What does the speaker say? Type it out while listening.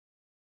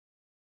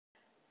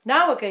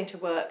Now we're going to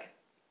work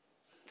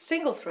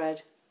single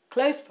thread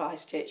closed fly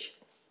stitch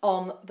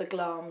on the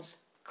Glamis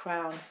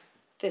crown,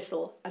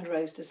 thistle and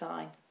rose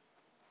design.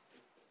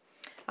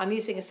 I'm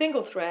using a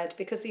single thread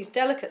because these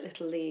delicate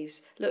little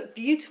leaves look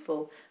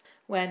beautiful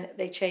when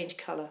they change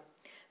colour.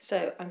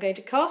 So I'm going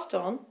to cast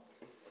on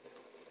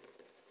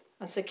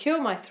and secure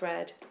my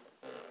thread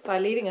by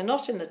leaving a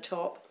knot in the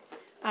top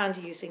and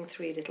using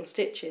 3 little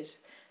stitches.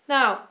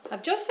 Now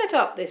I've just set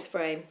up this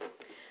frame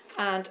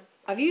and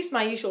I've used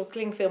my usual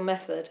cling film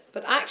method,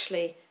 but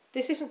actually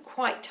this isn't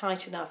quite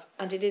tight enough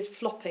and it is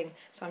flopping,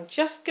 so I'm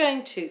just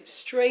going to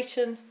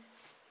straighten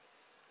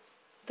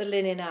the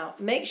linen out.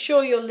 Make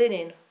sure your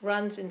linen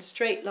runs in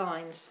straight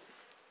lines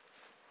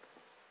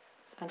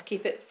and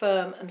keep it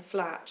firm and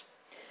flat,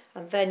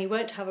 and then you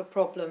won't have a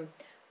problem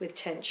with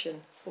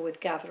tension or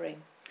with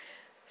gathering.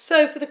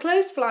 So for the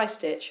closed fly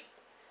stitch,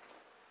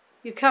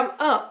 you come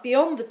up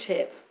beyond the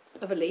tip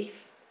of a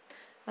leaf,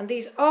 and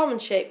these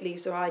almond shaped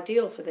leaves are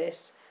ideal for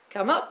this.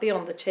 Come up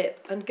beyond the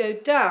tip and go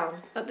down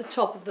at the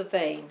top of the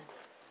vein.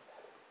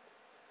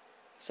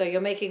 So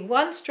you're making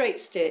 1 straight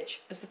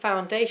stitch as the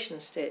foundation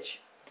stitch,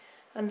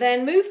 and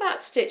then move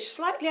that stitch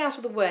slightly out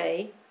of the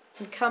way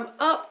and come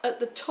up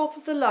at the top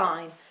of the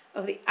line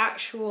of the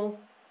actual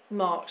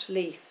marked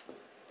leaf.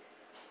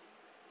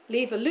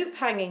 Leave a loop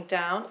hanging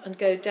down and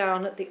go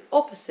down at the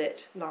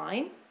opposite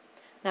line.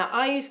 Now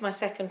I use my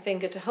second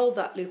finger to hold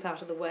that loop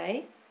out of the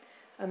way,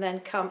 and then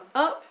come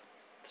up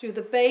through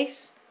the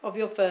base of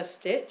your first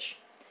stitch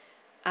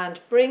and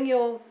bring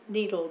your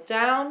needle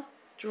down,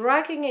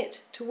 dragging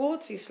it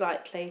towards you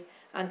slightly,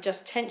 and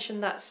just tension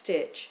that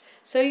stitch.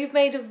 So you've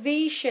made a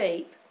V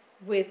shape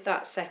with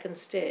that second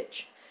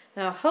stitch.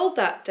 Now hold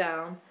that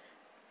down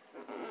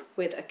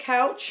with a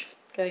couch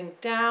going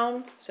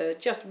down, so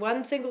just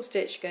 1 single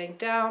stitch going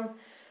down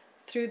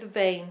through the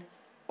vein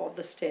of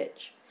the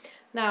stitch.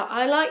 Now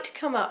I like to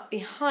come up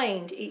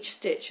behind each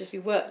stitch as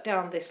you work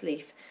down this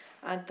leaf,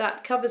 and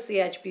that covers the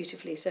edge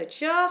beautifully. So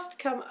just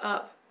come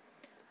up,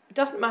 it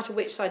doesn't matter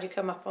which side you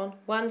come up on,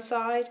 one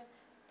side,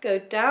 go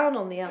down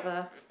on the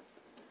other,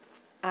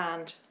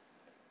 and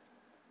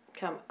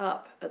come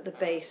up at the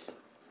base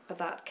of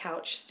that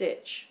couch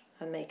stitch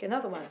and make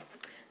another one.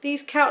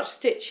 These couch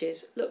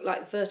stitches look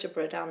like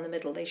vertebrae down the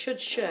middle. They should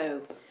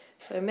show,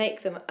 so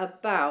make them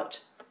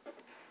about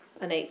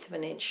 1/8 of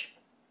an inch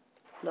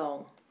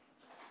long.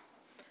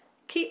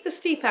 Keep the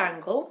steep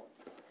angle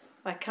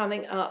by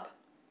coming up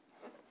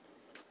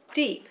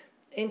deep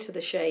into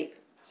the shape,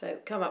 so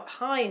come up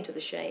high into the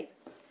shape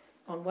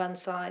on one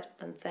side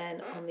and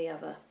then on the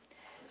other.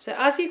 So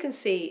as you can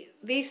see,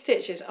 these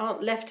stitches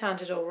aren't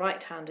left-handed or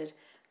right-handed,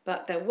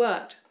 but they're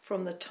worked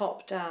from the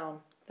top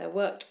down. They're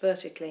worked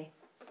vertically.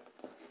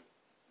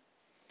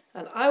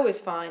 And I always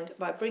find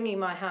by bringing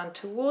my hand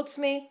towards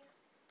me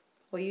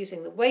or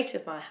using the weight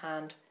of my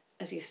hand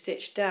as you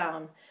stitch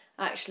down,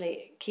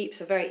 actually keeps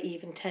a very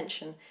even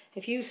tension.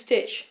 If you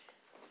stitch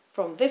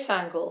from this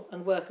angle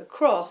and work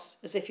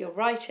across as if you're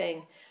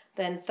writing,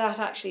 then that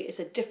actually is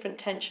a different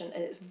tension,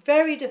 and it's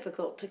very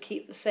difficult to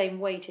keep the same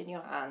weight in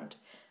your hand.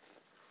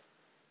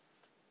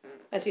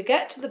 As you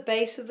get to the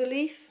base of the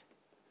leaf,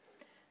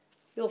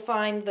 you'll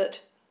find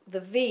that the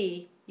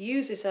V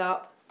uses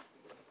up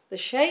the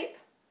shape.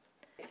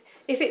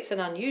 If it's an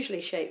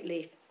unusually shaped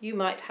leaf, you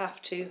might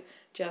have to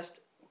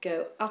just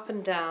go up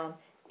and down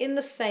in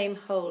the same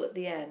hole at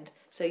the end.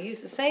 So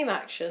use the same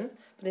action,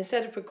 but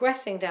instead of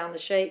progressing down the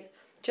shape,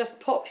 just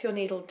pop your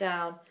needle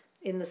down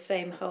in the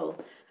same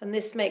hole, and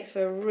this makes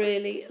for a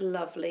really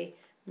lovely,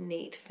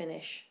 neat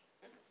finish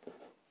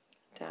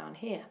down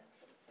here.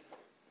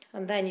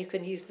 And then you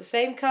can use the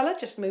same colour,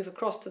 just move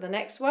across to the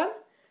next one,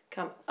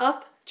 come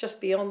up just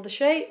beyond the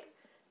shape,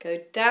 go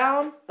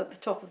down at the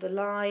top of the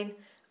line,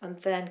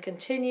 and then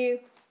continue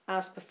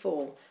as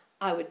before.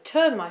 I would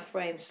turn my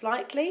frame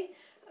slightly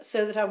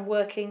so that I'm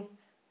working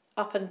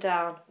up and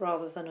down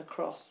rather than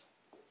across.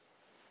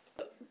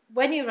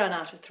 When you run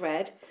out of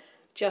thread,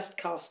 just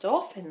cast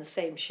off in the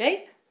same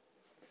shape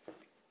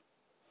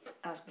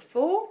as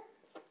before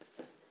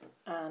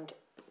and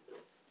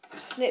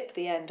snip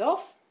the end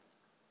off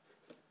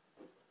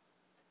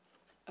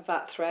of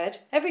that thread.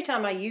 Every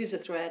time I use a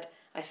thread,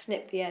 I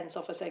snip the ends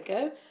off as I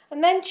go,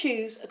 and then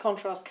choose a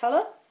contrast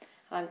colour.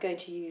 I'm going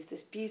to use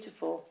this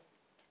beautiful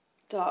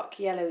dark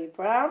yellowy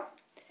brown,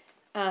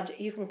 and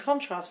you can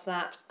contrast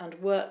that and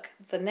work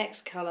the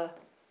next colour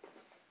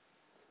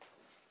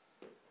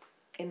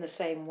in the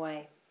same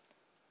way.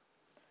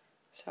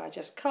 So I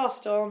just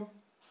cast on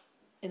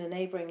in a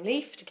neighbouring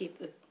leaf to keep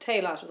the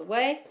tail out of the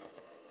way,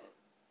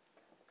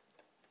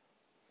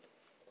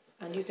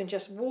 and you can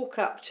just walk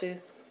up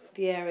to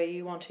the area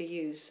you want to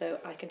use. So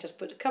I can just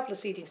put a couple of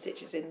seeding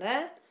stitches in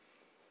there,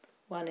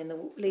 one in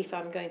the leaf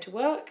I'm going to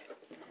work,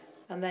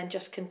 and then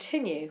just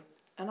continue.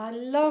 And I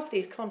love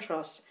these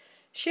contrasts,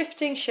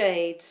 shifting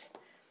shades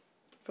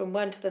from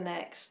one to the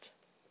next.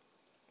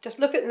 Just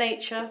look at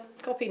nature,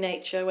 copy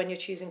nature when you're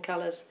choosing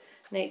colours.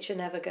 Nature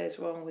never goes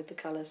wrong with the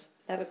colours,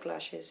 never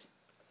clashes.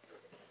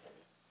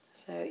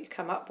 So you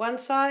come up one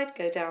side,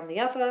 go down the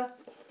other,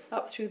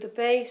 up through the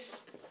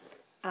base,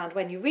 And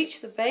when you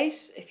reach the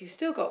base, if you've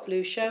still got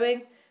blue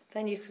showing,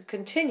 then you could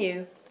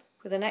continue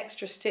with an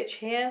extra stitch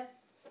here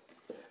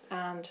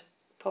and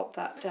pop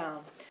that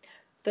down.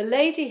 The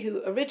lady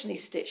who originally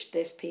stitched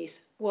this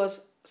piece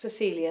was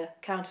Cecilia,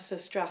 Countess of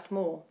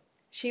Strathmore.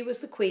 She was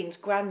the Queen's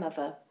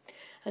grandmother,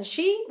 and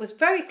she was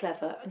very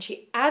clever, and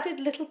she added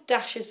little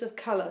dashes of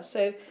colour,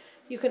 so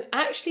you can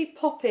actually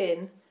pop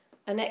in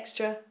an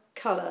extra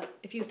colour.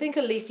 If you think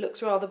a leaf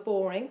looks rather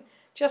boring,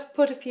 just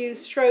put a few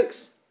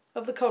strokes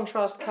of the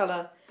contrast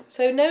colour,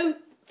 so no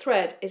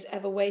thread is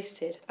ever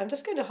wasted. I'm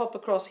just going to hop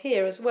across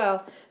here as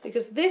well,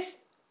 because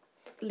this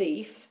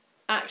leaf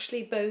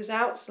actually bows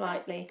out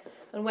slightly,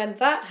 and when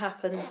that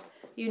happens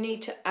you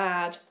need to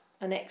add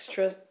an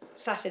extra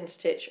satin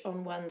stitch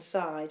on one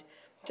side.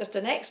 Just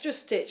an extra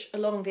stitch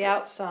along the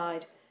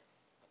outside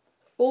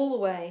all the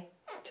way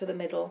to the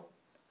middle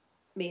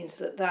means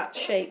that that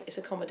shape is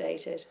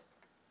accommodated.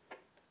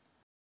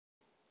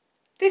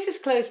 This is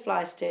closed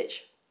fly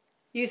stitch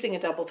using a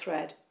double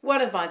thread,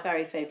 one of my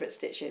very favourite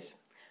stitches.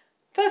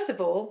 First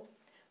of all,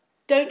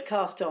 don't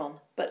cast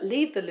on, but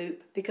leave the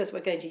loop because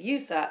we're going to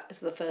use that as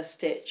the first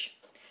stitch.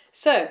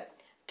 So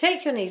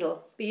take your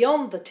needle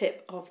beyond the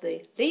tip of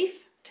the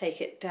leaf,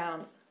 take it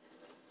down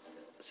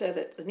so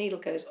that the needle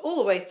goes all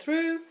the way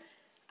through,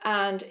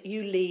 and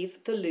you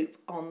leave the loop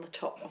on the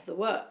top of the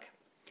work.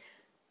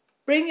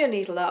 Bring your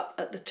needle up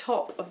at the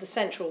top of the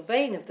central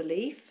vein of the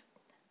leaf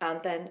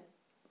and then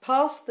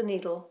pass the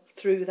needle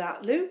through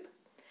that loop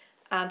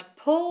and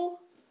pull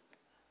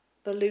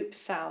the loop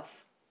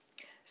south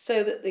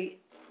so that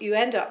you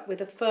end up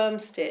with a firm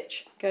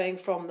stitch going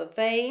from the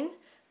vein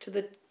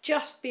to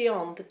just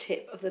beyond the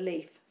tip of the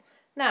leaf.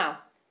 Now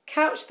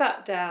couch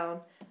that down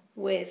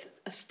with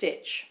a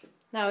stitch.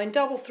 Now in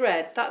double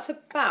thread that's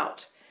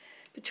about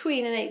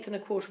between 1/8 and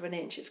 1/4 of an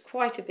inch. It's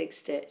quite a big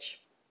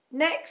stitch.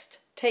 Next,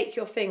 take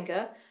your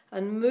finger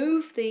and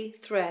move the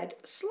thread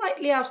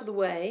slightly out of the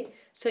way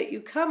so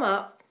you come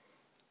up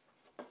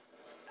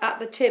at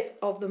the tip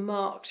of the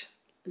marked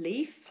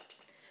leaf.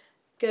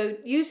 Go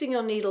using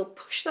your needle,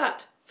 push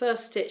that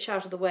first stitch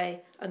out of the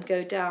way and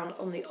go down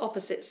on the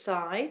opposite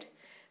side.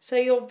 So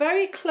you're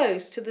very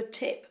close to the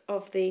tip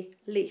of the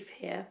leaf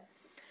here.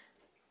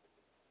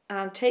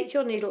 And take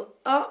your needle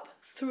up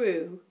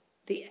through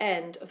the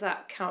end of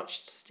that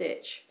couched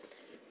stitch.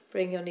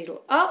 Bring your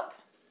needle up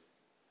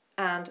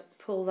and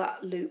pull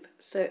that loop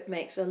so it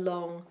makes a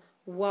long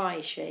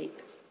Y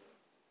shape.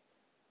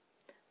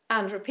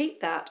 And repeat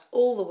that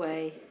all the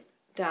way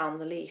down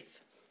the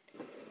leaf.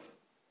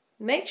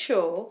 Make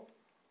sure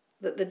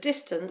that the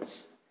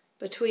distance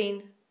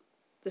between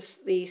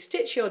the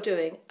stitch you're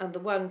doing and the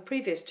one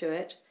previous to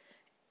it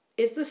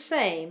is the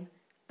same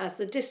as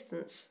the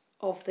distance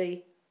of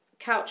the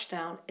couch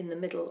down in the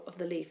middle of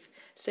the leaf,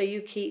 so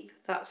you keep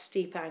that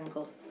steep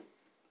angle.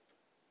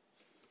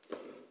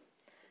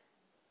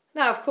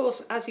 Now of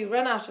course as you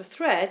run out of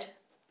thread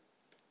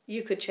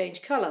you could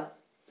change colour,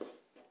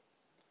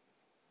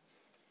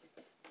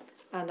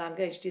 and I'm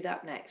going to do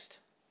that next.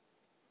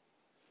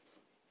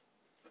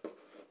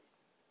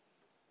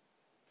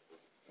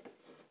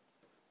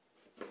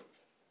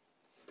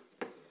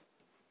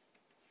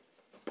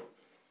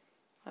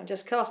 I'm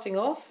just casting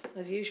off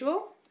as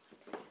usual,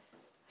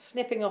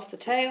 snipping off the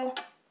tail,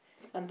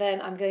 and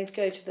then I'm going to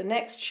go to the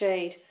next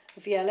shade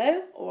of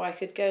yellow, or I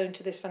could go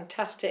into this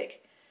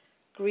fantastic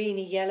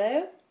greeny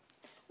yellow,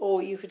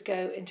 or you could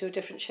go into a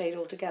different shade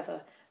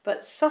altogether.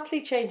 But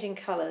subtly changing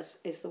colours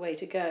is the way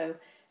to go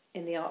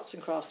in the arts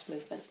and crafts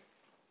movement.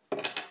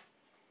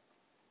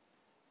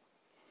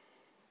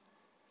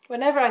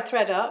 Whenever I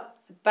thread up,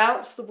 I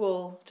bounce the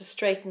wool to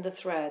straighten the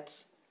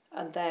threads,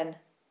 and then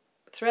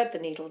thread the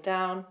needle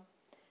down,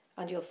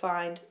 and you'll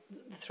find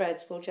the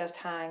threads will just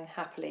hang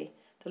happily.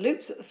 The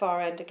loop's at the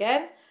far end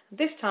again.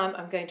 This time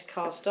I'm going to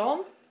cast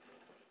on,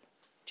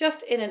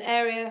 just in an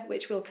area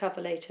which we'll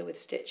cover later with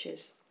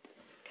stitches.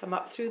 Come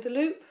up through the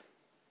loop,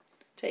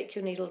 take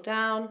your needle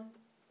down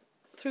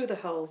through the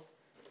hole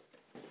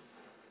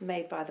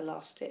made by the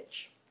last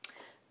stitch.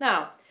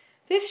 Now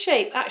this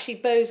shape actually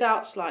bows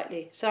out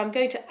slightly, so I'm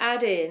going to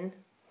add in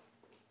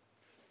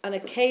an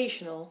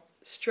occasional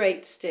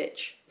straight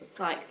stitch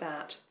like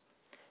that.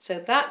 So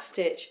that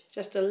stitch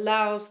just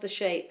allows the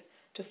shape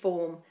to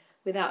form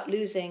without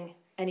losing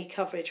any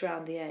coverage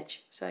around the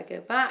edge. So I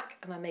go back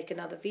and I make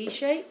another V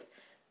shape,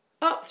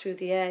 up through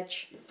the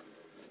edge,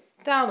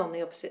 down on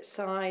the opposite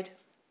side,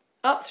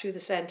 up through the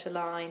centre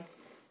line,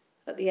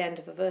 at the end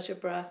of a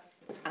vertebra,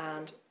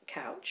 and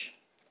couch.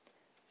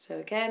 So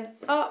again,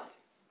 up,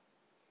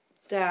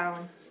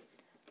 down,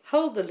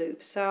 hold the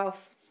loop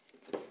south,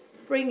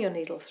 bring your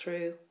needle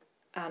through,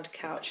 and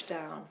couch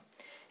down.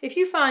 If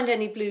you find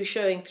any blue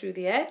showing through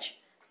the edge,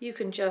 you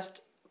can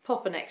just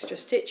pop an extra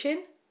stitch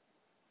in,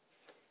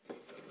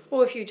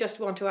 or if you just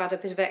want to add a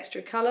bit of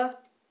extra colour,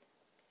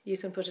 you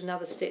can put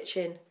another stitch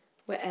in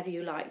wherever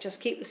you like. Just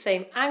keep the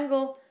same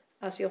angle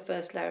as your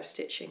first layer of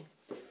stitching.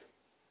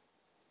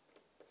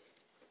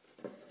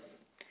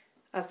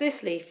 As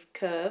this leaf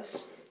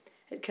curves,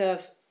 it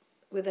curves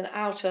with an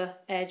outer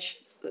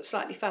edge that's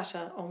slightly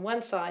fatter on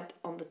one side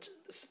on the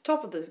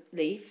top of the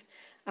leaf,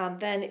 and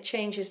then it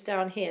changes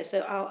down here. So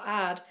I'll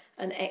add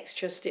an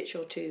extra stitch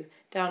or two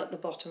down at the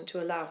bottom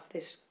to allow for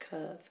this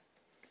curve.